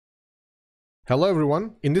Hello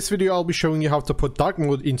everyone, in this video I'll be showing you how to put dark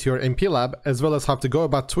mode into your MPLAB as well as how to go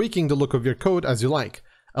about tweaking the look of your code as you like.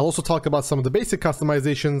 I'll also talk about some of the basic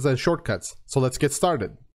customizations and shortcuts, so let's get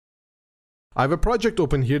started. I have a project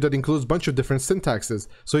open here that includes a bunch of different syntaxes,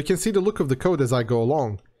 so you can see the look of the code as I go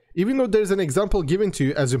along. Even though there's an example given to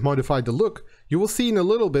you as you modify the look, you will see in a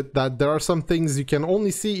little bit that there are some things you can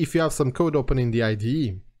only see if you have some code open in the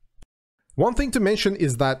IDE. One thing to mention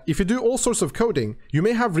is that if you do all sorts of coding, you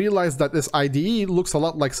may have realized that this IDE looks a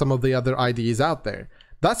lot like some of the other IDEs out there.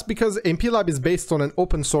 That's because MPLAB is based on an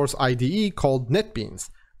open source IDE called NetBeans.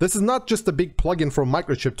 This is not just a big plugin from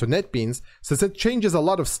Microchip to NetBeans, since it changes a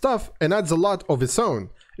lot of stuff and adds a lot of its own.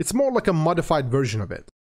 It's more like a modified version of it.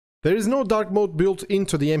 There is no dark mode built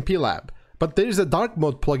into the MPLAB, but there is a dark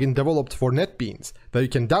mode plugin developed for NetBeans that you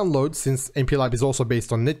can download since MPLAB is also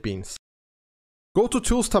based on NetBeans. Go to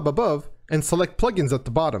Tools tab above and select Plugins at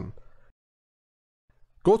the bottom.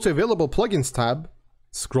 Go to Available Plugins tab,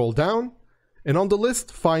 scroll down, and on the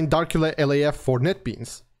list find Darkula LAF for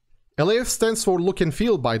NetBeans. LAF stands for Look and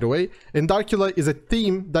Feel, by the way, and Darkula is a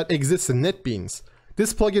theme that exists in NetBeans.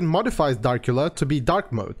 This plugin modifies Darkula to be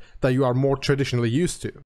dark mode that you are more traditionally used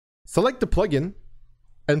to. Select the plugin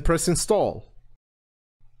and press Install.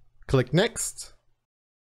 Click Next.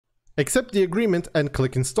 Accept the agreement and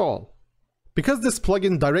click Install. Because this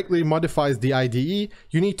plugin directly modifies the IDE,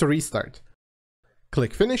 you need to restart.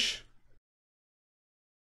 Click Finish.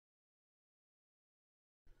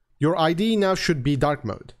 Your IDE now should be dark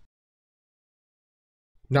mode.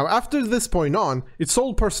 Now after this point on, it's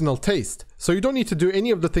all personal taste, so you don't need to do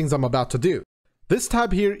any of the things I'm about to do. This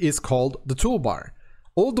tab here is called the Toolbar.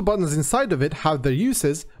 All the buttons inside of it have their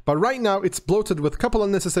uses, but right now it's bloated with a couple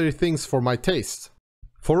unnecessary things for my taste.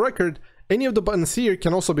 For record, any of the buttons here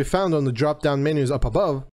can also be found on the drop-down menus up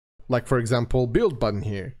above, like for example Build button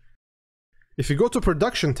here. If you go to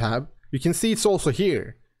Production tab, you can see it's also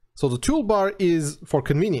here. So the toolbar is for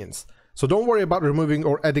convenience, so don't worry about removing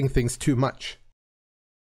or adding things too much.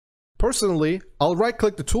 Personally, I'll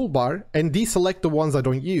right-click the toolbar and deselect the ones I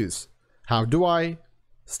don't use. How do I?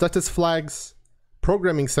 Status Flags,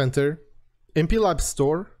 Programming Center, MPLAB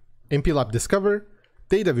Store, MPLAB Discover,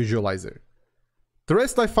 Data Visualizer. The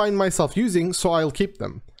rest I find myself using, so I'll keep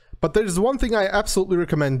them. But there is one thing I absolutely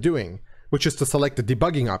recommend doing, which is to select the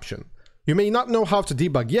debugging option. You may not know how to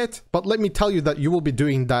debug yet, but let me tell you that you will be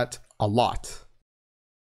doing that a lot.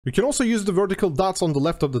 You can also use the vertical dots on the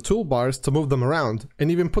left of the toolbars to move them around, and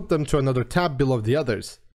even put them to another tab below the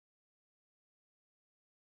others.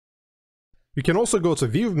 You can also go to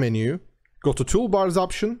View menu, go to Toolbars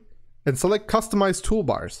option, and select Customize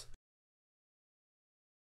Toolbars.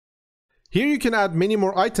 Here you can add many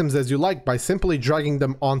more items as you like by simply dragging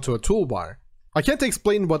them onto a toolbar. I can't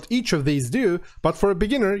explain what each of these do, but for a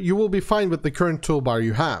beginner you will be fine with the current toolbar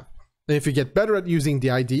you have. And if you get better at using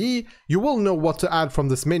the IDE, you will know what to add from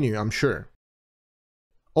this menu, I'm sure.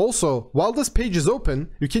 Also, while this page is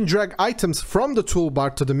open, you can drag items from the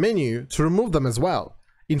toolbar to the menu to remove them as well.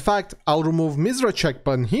 In fact, I'll remove Misra check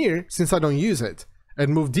button here since I don't use it,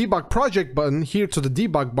 and move Debug Project button here to the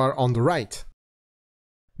debug bar on the right.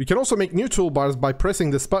 You can also make new toolbars by pressing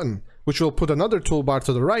this button, which will put another toolbar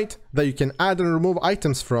to the right that you can add and remove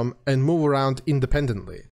items from and move around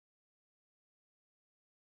independently.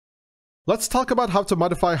 Let's talk about how to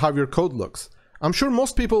modify how your code looks. I'm sure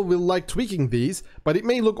most people will like tweaking these, but it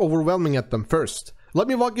may look overwhelming at them first. Let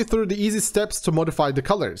me walk you through the easy steps to modify the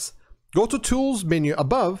colors. Go to Tools menu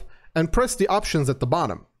above and press the options at the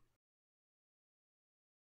bottom.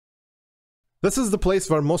 This is the place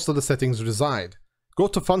where most of the settings reside. Go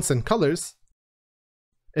to Fonts and Colors.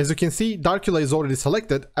 As you can see, Darkula is already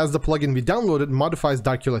selected as the plugin we downloaded modifies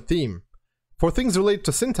Darkula theme. For things related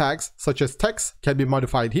to syntax, such as text, can be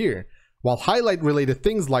modified here, while highlight related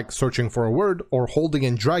things like searching for a word or holding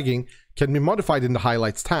and dragging can be modified in the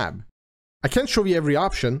Highlights tab. I can't show you every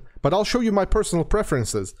option, but I'll show you my personal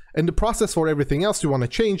preferences, and the process for everything else you want to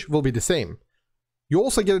change will be the same. You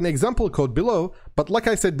also get an example code below, but like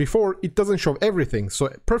I said before, it doesn't show everything, so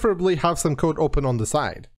preferably have some code open on the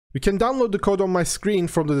side. You can download the code on my screen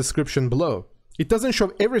from the description below. It doesn't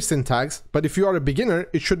show every syntax, but if you are a beginner,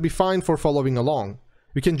 it should be fine for following along.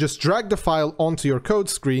 You can just drag the file onto your code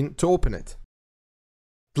screen to open it.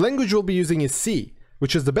 The language we'll be using is C,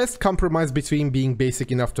 which is the best compromise between being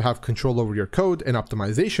basic enough to have control over your code and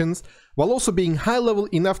optimizations, while also being high level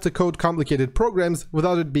enough to code complicated programs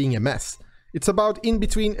without it being a mess. It's about in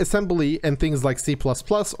between assembly and things like C++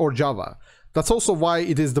 or Java. That's also why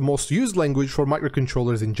it is the most used language for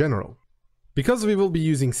microcontrollers in general. Because we will be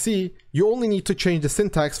using C, you only need to change the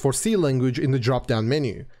syntax for C language in the drop-down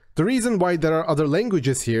menu. The reason why there are other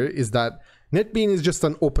languages here is that NetBeans is just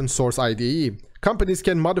an open source IDE. Companies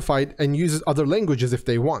can modify it and use other languages if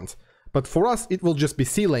they want. But for us, it will just be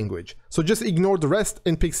C language, so just ignore the rest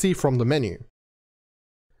and pick C from the menu.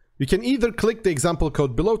 You can either click the example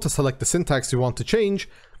code below to select the syntax you want to change,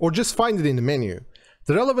 or just find it in the menu.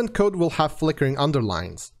 The relevant code will have flickering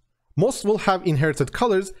underlines. Most will have inherited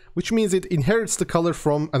colors, which means it inherits the color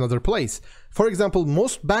from another place. For example,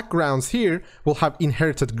 most backgrounds here will have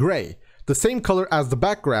inherited gray, the same color as the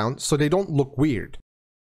background, so they don't look weird.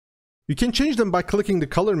 You can change them by clicking the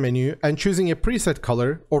color menu and choosing a preset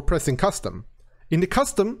color or pressing custom. In the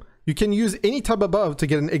custom, you can use any tab above to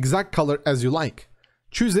get an exact color as you like.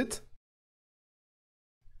 Choose it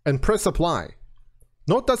and press apply.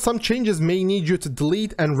 Note that some changes may need you to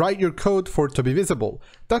delete and write your code for it to be visible.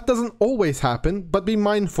 That doesn't always happen, but be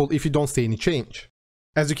mindful if you don't see any change.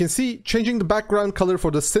 As you can see, changing the background color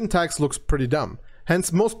for the syntax looks pretty dumb.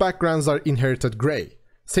 Hence, most backgrounds are inherited gray,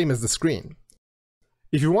 same as the screen.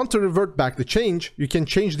 If you want to revert back the change, you can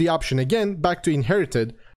change the option again back to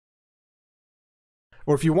inherited.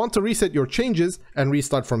 Or if you want to reset your changes and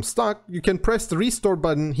restart from stock, you can press the restore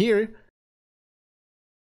button here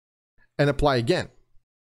and apply again.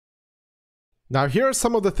 Now here are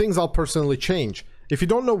some of the things I'll personally change. If you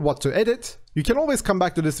don't know what to edit, you can always come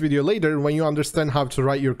back to this video later when you understand how to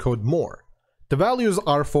write your code more. The values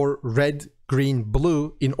are for red, green,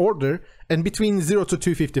 blue in order and between 0 to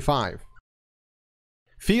 255.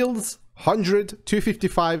 Fields 100,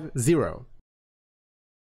 255, 0.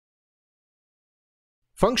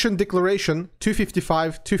 Function declaration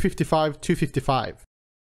 255, 255, 255.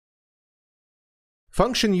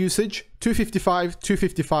 Function usage 255,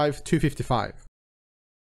 255, 255.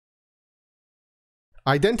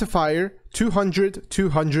 Identifier 200,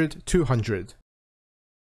 200, 200.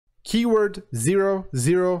 Keyword 0,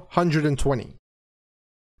 0, 120.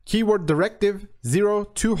 Keyword directive 0,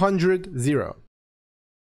 200, 0.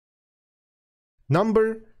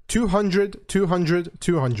 Number 200, 200,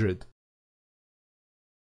 200.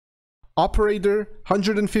 Operator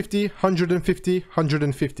 150, 150,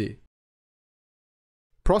 150.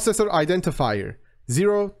 Processor identifier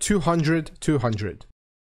 0, 200, 200.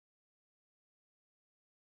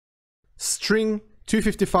 String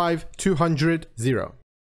 255, 200, 0.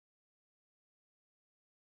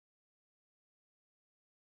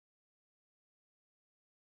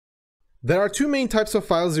 There are two main types of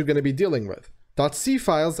files you're going to be dealing with, .c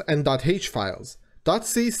files and .h files.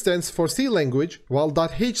 .c stands for C language, while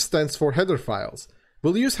 .h stands for header files.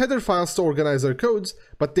 We'll use header files to organize our codes,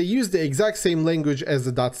 but they use the exact same language as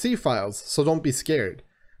the .c files, so don't be scared.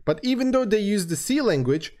 But even though they use the C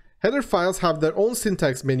language, header files have their own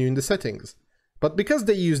syntax menu in the settings. But because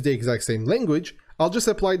they use the exact same language, I'll just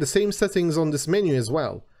apply the same settings on this menu as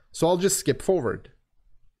well, so I'll just skip forward.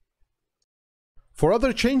 For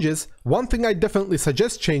other changes, one thing I definitely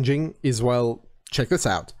suggest changing is, well, check this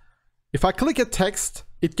out. If I click a text,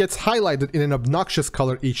 it gets highlighted in an obnoxious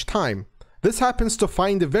color each time. This happens to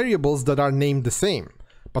find the variables that are named the same,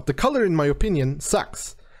 but the color in my opinion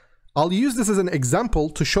sucks. I'll use this as an example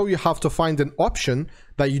to show you how to find an option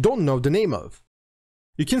that you don't know the name of.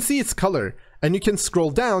 You can see its color, and you can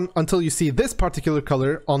scroll down until you see this particular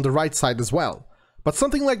color on the right side as well. But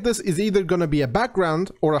something like this is either gonna be a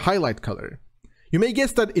background or a highlight color. You may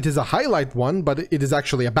guess that it is a highlight one, but it is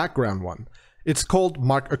actually a background one. It's called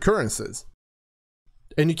mark occurrences.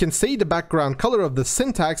 And you can say the background color of the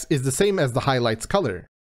syntax is the same as the highlights color.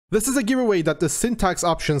 This is a giveaway that the syntax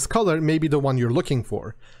options color may be the one you're looking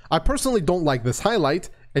for. I personally don't like this highlight,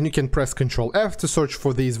 and you can press Ctrl F to search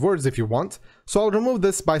for these words if you want, so I'll remove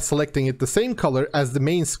this by selecting it the same color as the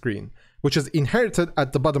main screen, which is inherited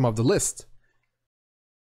at the bottom of the list.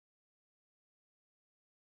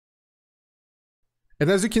 And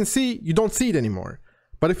as you can see, you don't see it anymore.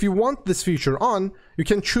 But if you want this feature on, you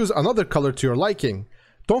can choose another color to your liking.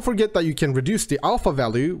 Don't forget that you can reduce the alpha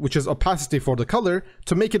value, which is opacity for the color,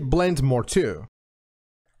 to make it blend more too.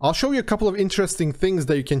 I'll show you a couple of interesting things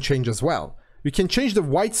that you can change as well. You can change the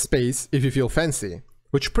white space if you feel fancy,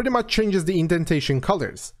 which pretty much changes the indentation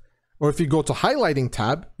colors. Or if you go to highlighting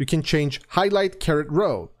tab, you can change highlight caret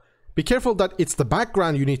row. Be careful that it's the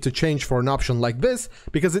background you need to change for an option like this,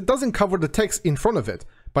 because it doesn't cover the text in front of it,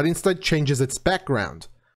 but instead changes its background.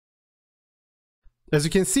 As you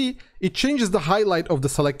can see, it changes the highlight of the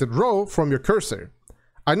selected row from your cursor.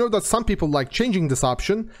 I know that some people like changing this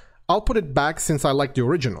option. I'll put it back since I like the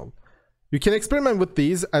original. You can experiment with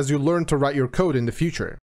these as you learn to write your code in the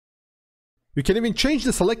future. You can even change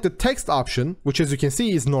the selected text option, which as you can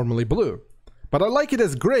see is normally blue. But I like it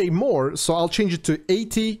as gray more, so I'll change it to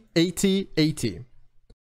 80, 80, 80.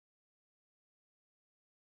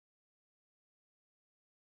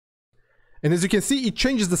 And as you can see, it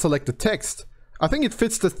changes the selected text. I think it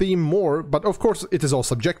fits the theme more, but of course it is all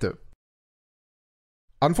subjective.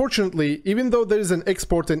 Unfortunately, even though there is an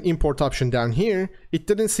export and import option down here, it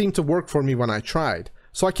didn't seem to work for me when I tried.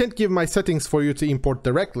 So I can't give my settings for you to import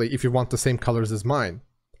directly if you want the same colors as mine.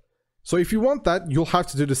 So if you want that, you'll have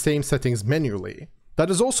to do the same settings manually. That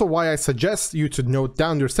is also why I suggest you to note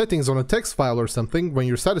down your settings on a text file or something when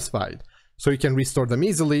you're satisfied, so you can restore them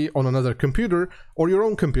easily on another computer or your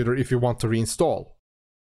own computer if you want to reinstall.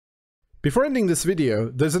 Before ending this video,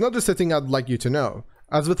 there's another setting I'd like you to know.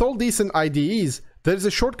 As with all decent IDEs, there's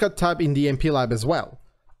a shortcut tab in the MPLAB as well.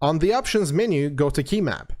 On the options menu, go to Key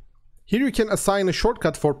Map. Here you can assign a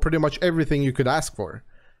shortcut for pretty much everything you could ask for.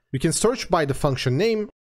 You can search by the function name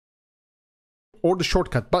or the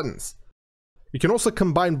shortcut buttons. You can also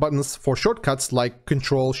combine buttons for shortcuts like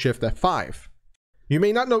Ctrl-Shift-F5. You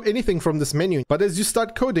may not know anything from this menu, but as you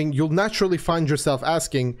start coding, you'll naturally find yourself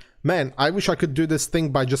asking, man, I wish I could do this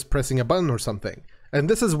thing by just pressing a button or something. And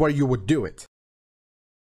this is where you would do it.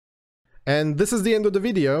 And this is the end of the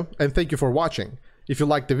video, and thank you for watching. If you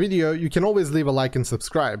liked the video, you can always leave a like and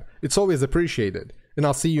subscribe. It's always appreciated. And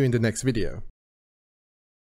I'll see you in the next video.